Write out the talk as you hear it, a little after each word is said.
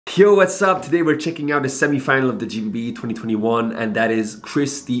Yo, what's up? Today we're checking out the semi-final of the GBB 2021, and that is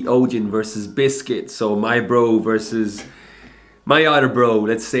TheOdian versus BizKit. So my bro versus my other bro.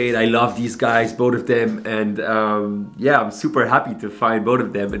 Let's say it. I love these guys, both of them, and yeah, I'm super happy to find both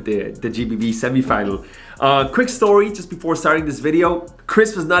of them at the GBB semi-final. Quick story just before starting this video.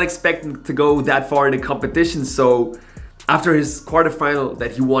 Chris was not expecting to go that far in the competition, so after his quarterfinal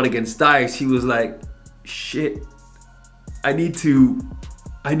that he won against Dice, he was like, shit, I need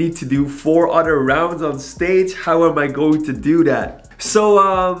to do 4 other rounds on stage. How am I going to do that? So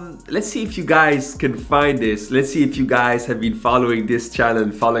let's see if you guys can find this. Let's see if you guys have been following this channel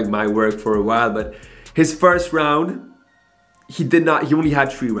and following my work for a while. But his first round, he only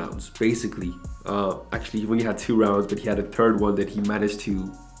had 3 rounds basically. Actually, he only had 2 rounds, but he had a third one that he managed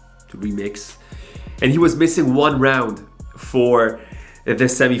to remix. And he was missing 1 round for the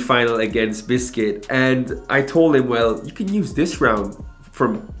semi-final against BizKit. And I told him, well, you can use this round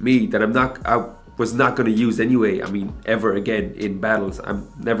from me that I was not going to use anyway. I mean, ever again in battles.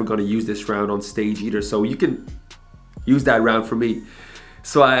 I'm never going to use this round on stage either, so you can use that round for me.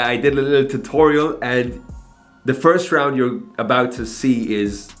 So I did a little tutorial, and the first round you're about to see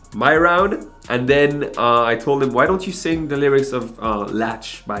is my round. And then I told him, why don't you sing the lyrics of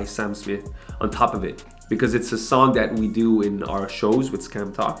Latch by Sam Smith on top of it, because it's a song that we do in our shows with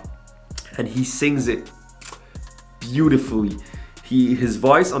Scam Talk, and he sings it beautifully. His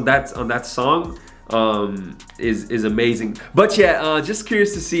voice on that song is amazing. But yeah, just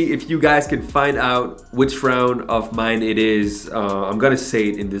curious to see if you guys can find out which round of mine it is. I'm gonna say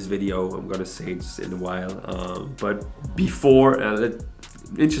it in this video. I'm gonna say it just in a while. But before,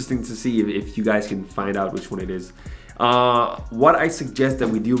 interesting to see if you guys can find out which one it is. What I suggest that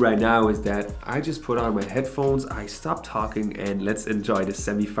we do right now is that I just put on my headphones, I stop talking, and let's enjoy the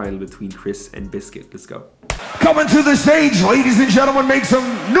semi-final between Chris and BizKit. Let's go. Coming to the stage, ladies and gentlemen, make some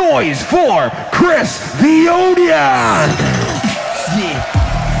noise for Chris TheOdian! Yeah.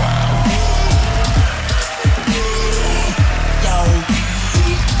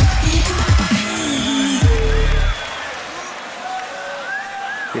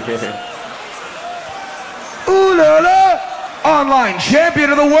 Ooh la la! Online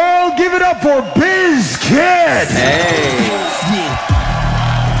champion of the world, give it up for BizKit! Hey! Yeah.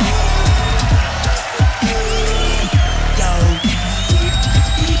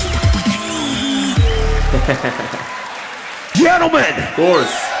 Gentlemen, of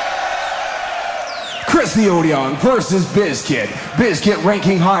course, Chris TheOdian versus BizKit. BizKit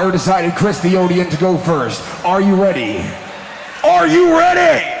ranking higher decided Chris TheOdian to go first. Are you ready? Are you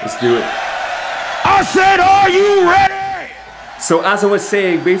ready? let's do it. I said, are you ready? So as I was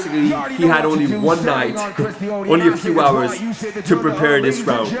saying, basically he had only one night, only a few hours to prepare this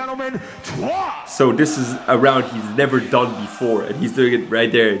round. So this is a round he's never done before, and he's doing it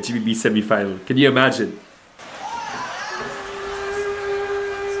right there at GBB semi-final. Can you imagine?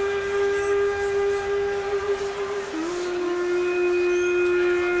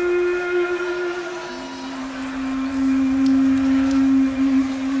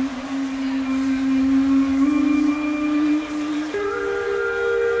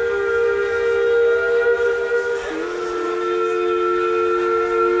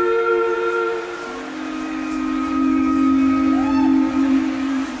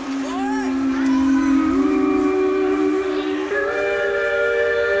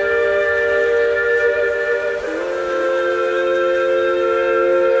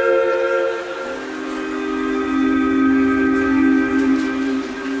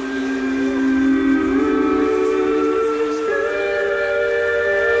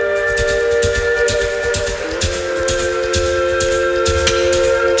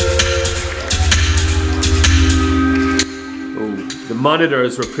 The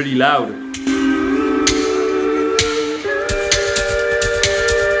monitors were pretty loud.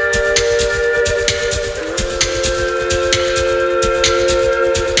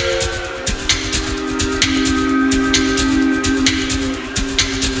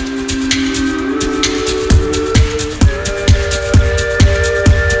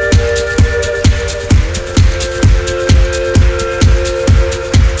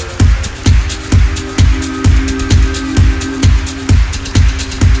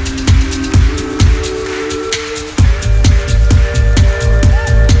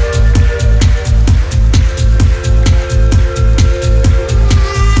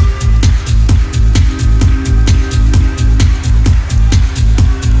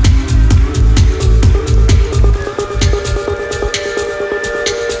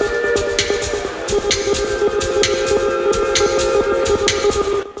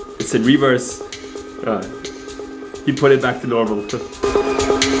 It's in reverse. He put it back to normal.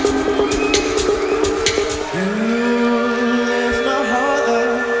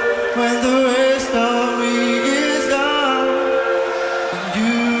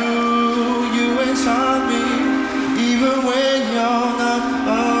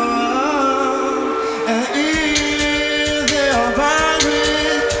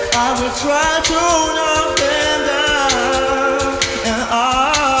 Try to knock them down, and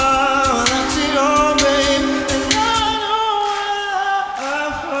I'll let it all, babe. And I know I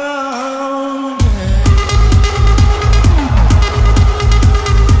found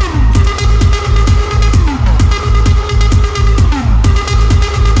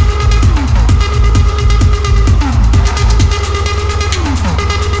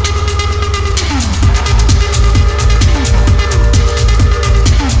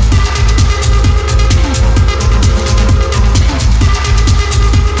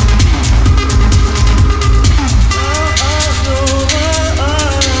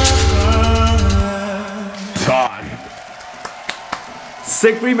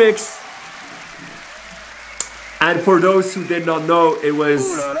Sick remix. And for those who did not know, it was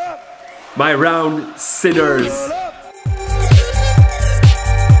my round Sinners.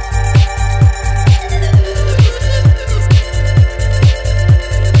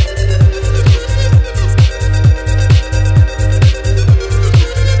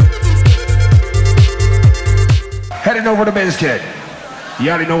 Heading over to BizKit. You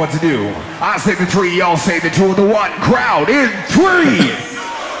already know what to do. I say the 3, y'all say the 2, the 1. Crowd in 3.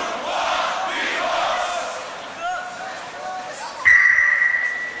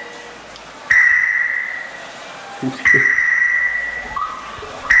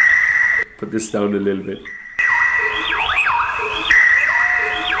 Put this down a little bit.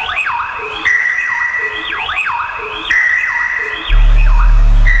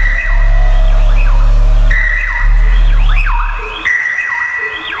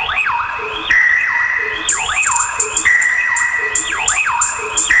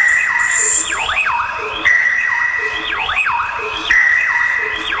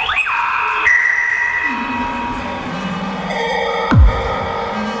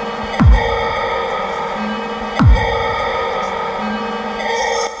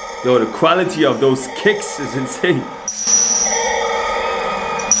 Yo, the quality of those kicks is insane.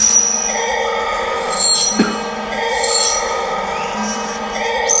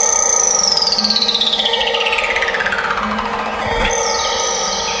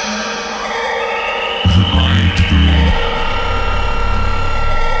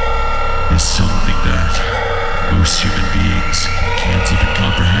 Is something that most human beings can't even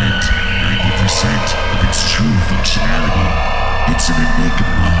comprehend 90% of its true functionality. It's an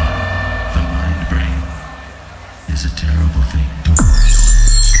enigma. The mind brain is a terrible thing to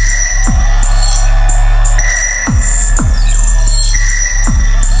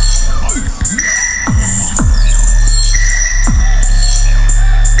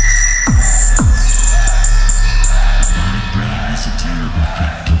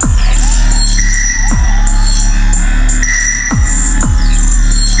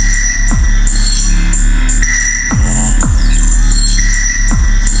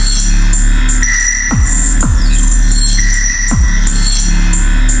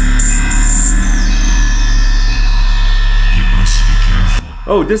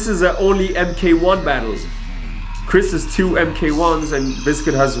Oh, this is a only MK1 battle. Chris has 2 MK1s and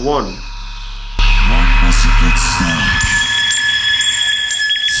BizKit has 1. One mustn't get stuck.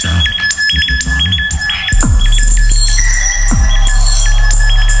 Stuck in the mind.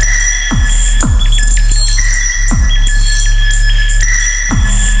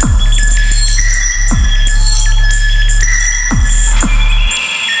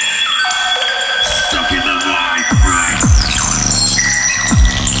 Stuck in the mind brain.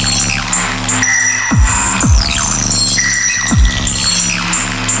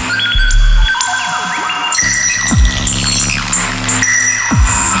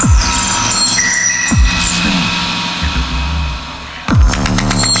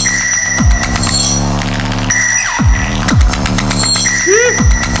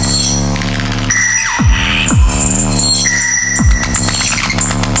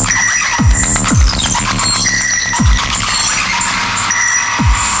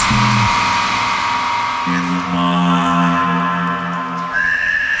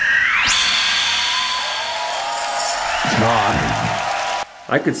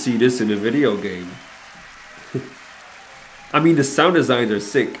 I could see this in a video game. I mean, the sound designs are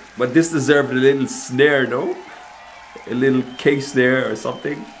sick, but this deserved a little snare, no? A little K snare or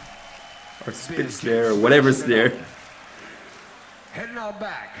something? Or spit snare or whatever snare. Heading on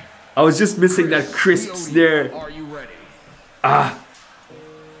back. I was just missing that crisp snare. Are you ready? Ah.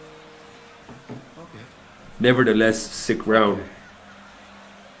 Nevertheless, sick round.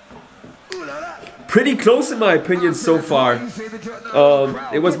 Pretty close in my opinion so far.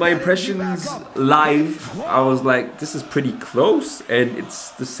 It was my impressions live. I was like, this is pretty close, and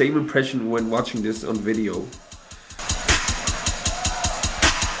it's the same impression when watching this on video.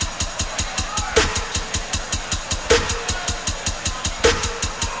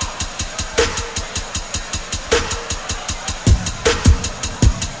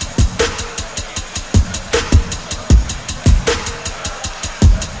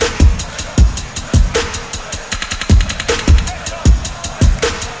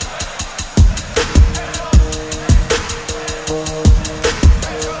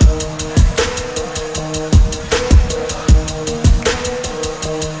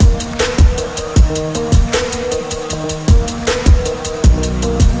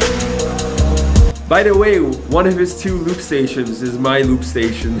 By the way, one of his 2 loop stations is my loop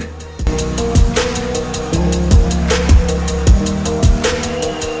station.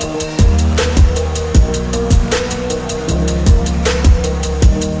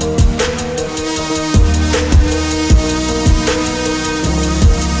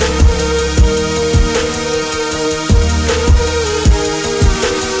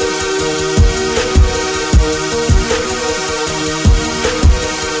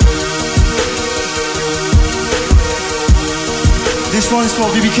 This one is for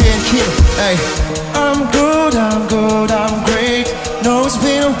BBK and Kim. Hey, I'm good, I'm great. No, it's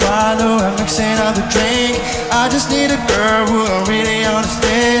been a while, no, I'm mixing up the drink. I just need a girl who will really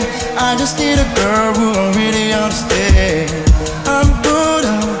understand. I just need a girl who will really understand. I'm good,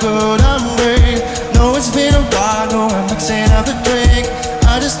 I'm great. No, it's been a while, no, I'm mixing up the drink.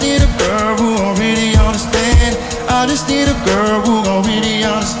 I just need a girl who will really understand. I just need a girl who will really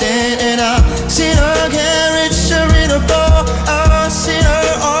understand. And I've seen her get richer in a bar. I've seen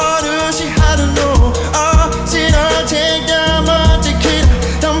her order, she had to know. I've seen her take down my tequila,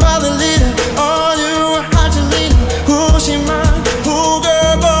 down by the liter. All you had to meet her. Who she mine? Who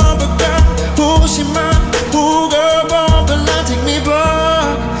girl bumper girl? Who she mine? Who girl bumper line? Take me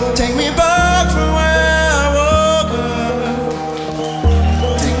back from where I woke up.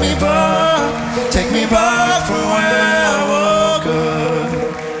 Take me back from where I woke up. Take me back from where I woke up.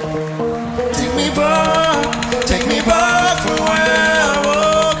 Take me back from where I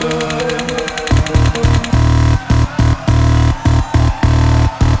woke up.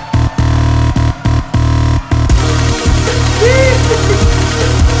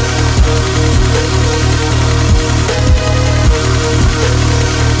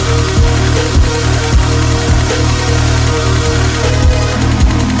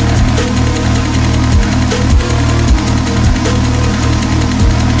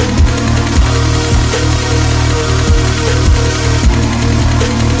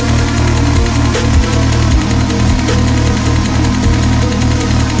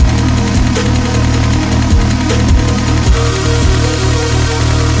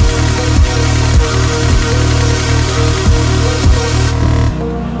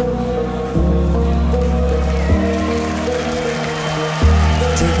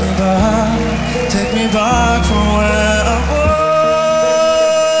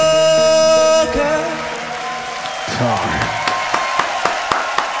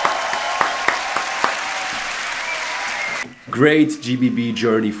 Great GBB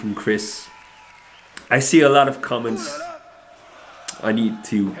journey from Chris. I see a lot of comments. I need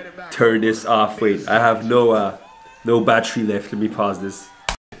to turn this off. Wait, I have no battery left. Let me pause this.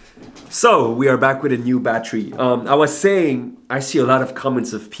 So we are back with a new battery. I was saying I see a lot of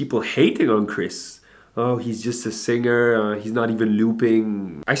comments of people hating on Chris. Oh, he's just a singer. He's not even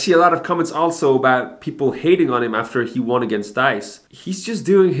looping. I see a lot of comments also about people hating on him after he won against Dice. He's just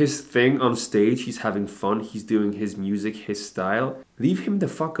doing his thing on stage. He's having fun. He's doing his music, his style. Leave him the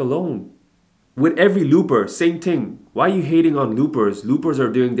fuck alone. With every looper, same thing. Why are you hating on loopers? Loopers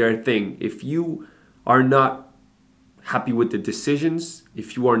are doing their thing. If you are not happy with the decisions,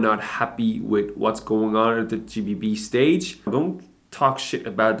 if you are not happy with what's going on at the GBB stage, don't talk shit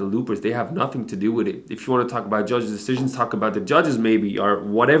about the loopers. They have nothing to do with it. If you want to talk about judges' decisions, talk about the judges maybe, or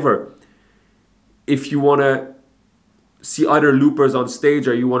whatever. If you want to see other loopers on stage,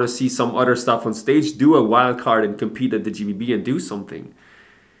 or you want to see some other stuff on stage, do a wild card and compete at the GBB and do something.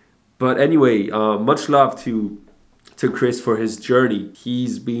 But anyway, much love to Chris for his journey.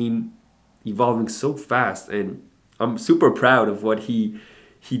 He's been evolving so fast, and I'm super proud of what he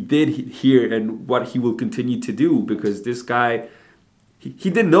did here and what he will continue to do, because this guy, he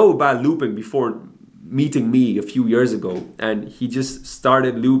didn't know about looping before meeting me a few years ago, and he just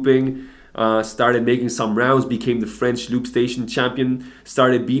started looping, started making some rounds, became the French Loopstation champion,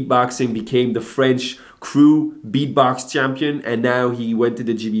 started beatboxing, became the French crew beatbox champion, and now he went to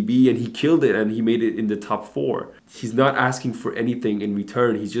the GBB and he killed it, and he made it in the top 4. He's not asking for anything in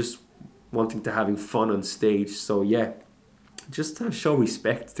return. He's just wanting to having fun on stage. So yeah, just show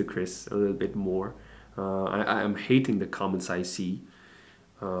respect to Chris a little bit more. I'm hating the comments I see.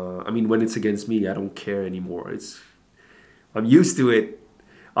 I mean, when it's against me, I don't care anymore. I'm used to it.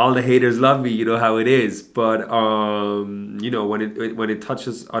 All the haters love me, you know how it is. But you know, when it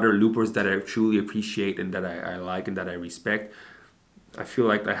touches other loopers that I truly appreciate and that I like and that I respect, I feel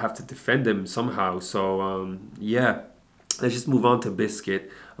like I have to defend them somehow. So yeah, let's just move on to BizKit.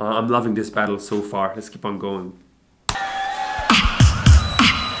 I'm loving this battle so far. Let's keep on going.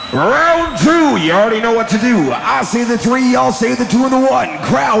 Round 2, you already know what to do. I say the 3, y'all say the 2 and the 1.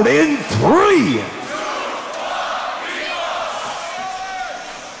 Crowd in 3.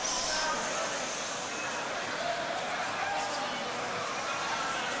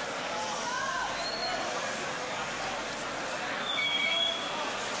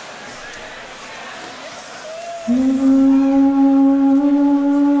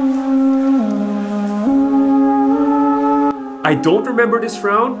 I don't remember this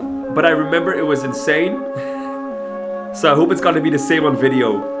round, but I remember it was insane. So I hope it's gonna be the same on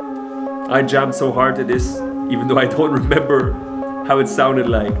video. I jammed so hard to this, even though I don't remember how it sounded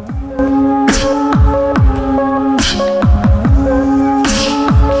like.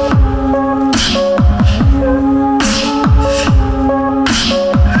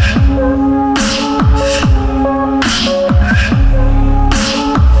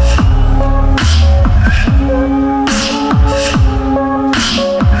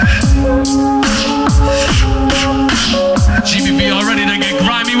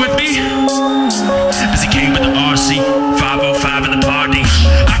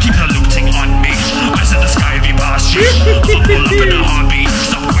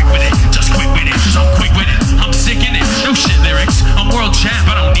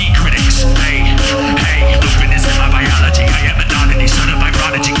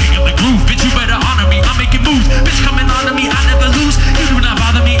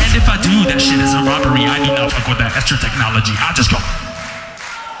 Technology. I just go.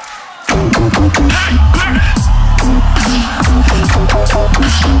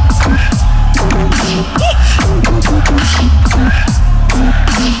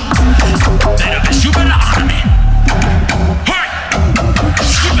 You better honor me. Hey,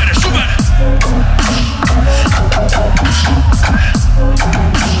 you better.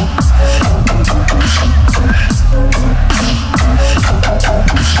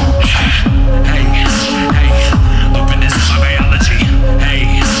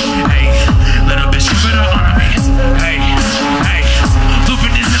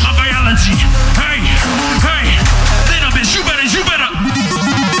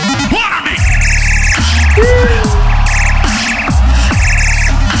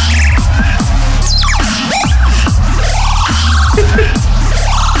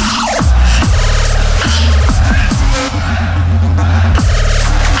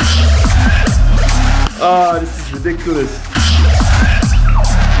 Oh, this is ridiculous.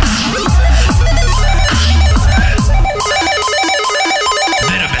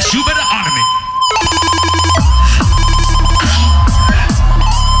 You better honor me.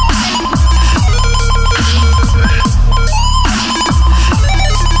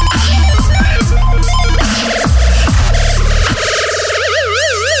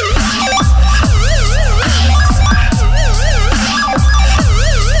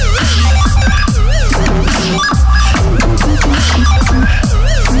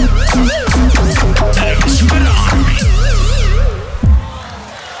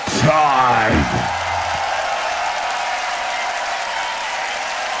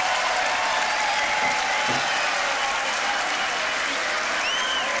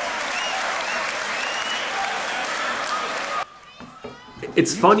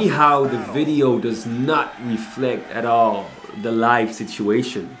 It's funny how the video does not reflect at all the live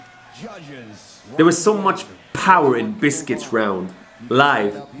situation. There was so much power in BizKit's round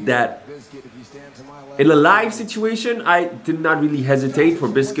live that in a live situation I did not really hesitate for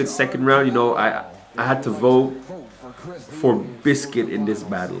BizKit's second round. You know, I had to vote for BizKit in this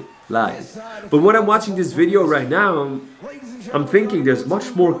battle live. But when I'm watching this video right now, I'm thinking there's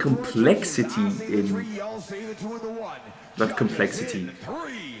much more complexity in, not complexity,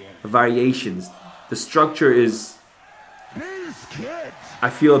 variations. The structure is, I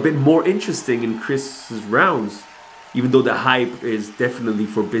feel, a bit more interesting in Chris's rounds, even though the hype is definitely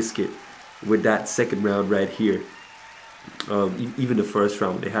for BizKit. with that second round right here. Even the first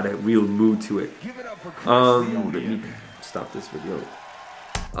round, they had a real mood to it. Let me stop this video.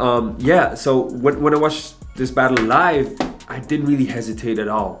 Yeah, so when I watched this battle live, I didn't really hesitate at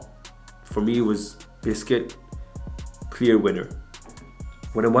all. For me, it was BizKit, clear winner.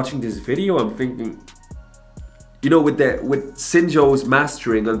 When I'm watching this video, I'm thinking, you know, with Sinjo's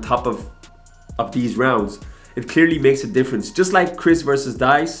mastering on top of these rounds, it clearly makes a difference. Just like Chris versus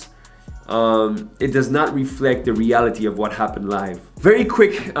Dice, it does not reflect the reality of what happened live. Very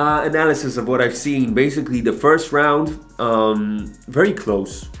quick analysis of what I've seen. Basically, the first round, very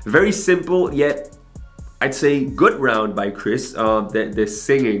close. Very simple, yet I'd say good round by Chris. The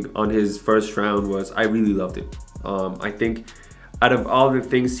singing on his first round was, I really loved it. I think out of all the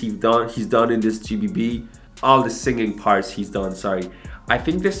things he's done in this GBB, all the singing parts he's done, I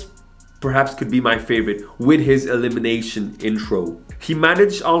think this perhaps could be my favorite with his elimination intro. He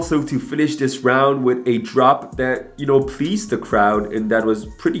managed also to finish this round with a drop that, you know, pleased the crowd, and that was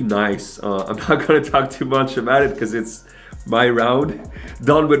pretty nice. I'm not gonna talk too much about it because it's my round,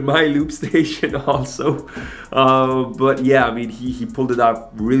 done with my Loopstation also. But yeah, I mean, he pulled it off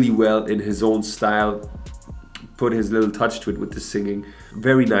really well in his own style, put his little touch to it with the singing.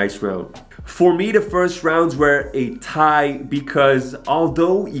 Very nice round. For me, the first rounds were a tie because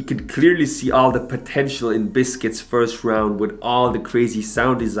although you could clearly see all the potential in BizKit's first round with all the crazy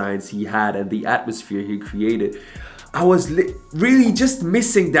sound designs he had and the atmosphere he created, I was really just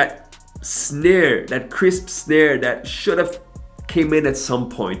missing that snare, that crisp snare that should have came in at some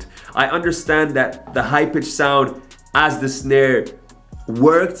point. I understand that the high-pitched sound as the snare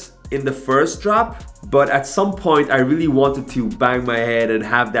worked in the first drop, but at some point I really wanted to bang my head and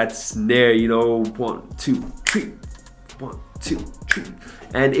have that snare, you know, 1, 2, 3, 1, 2, 3,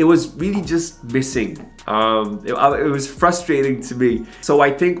 and it was really just missing. It was frustrating to me. So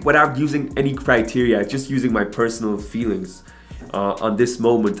I think without using any criteria, just using my personal feelings on this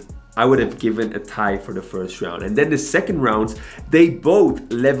moment, I would have given a tie for the first round. And then the second rounds, they both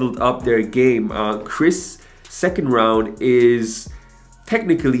leveled up their game. Chris' second round is,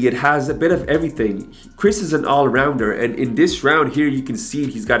 technically, it has a bit of everything. Chris is an all-rounder, and in this round here, you can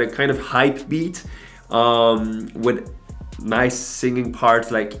see he's got a kind of hype beat with nice singing parts,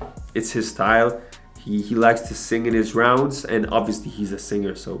 like it's his style. He likes to sing in his rounds, and obviously he's a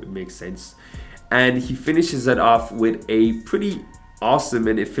singer, so it makes sense. And he finishes it off with a pretty awesome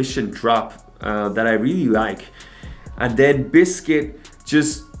and efficient drop that I really like. And then BizKit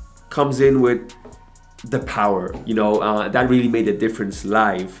just comes in with the power, you know, that really made a difference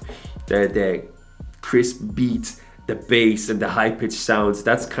live. The crisp beat, the bass, and the high-pitched sounds,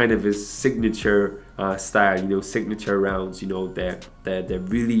 that's kind of his signature style, you know, signature rounds, you know, the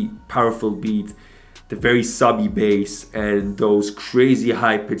really powerful beat, the very subby bass, and those crazy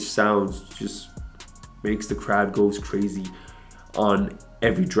high-pitched sounds just makes the crowd goes crazy on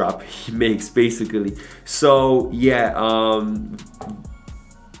every drop he makes, basically. So yeah,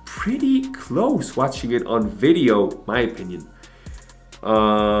 pretty close watching it on video, my opinion.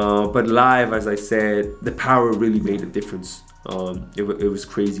 But live, as I said, the power really made a difference. It was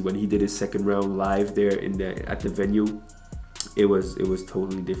crazy when he did his second round live there at the venue. It was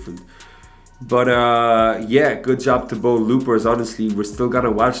totally different. But yeah, good job to both loopers. Honestly, we're still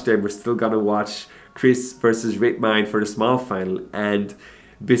gonna watch them. We're still gonna watch Chris versus Ritmine for the small final, and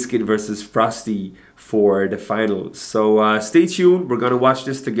BizKit versus Frosty for the final. So stay tuned. We're gonna watch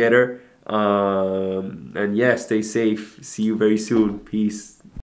this together. And yeah, stay safe. See you very soon. Peace.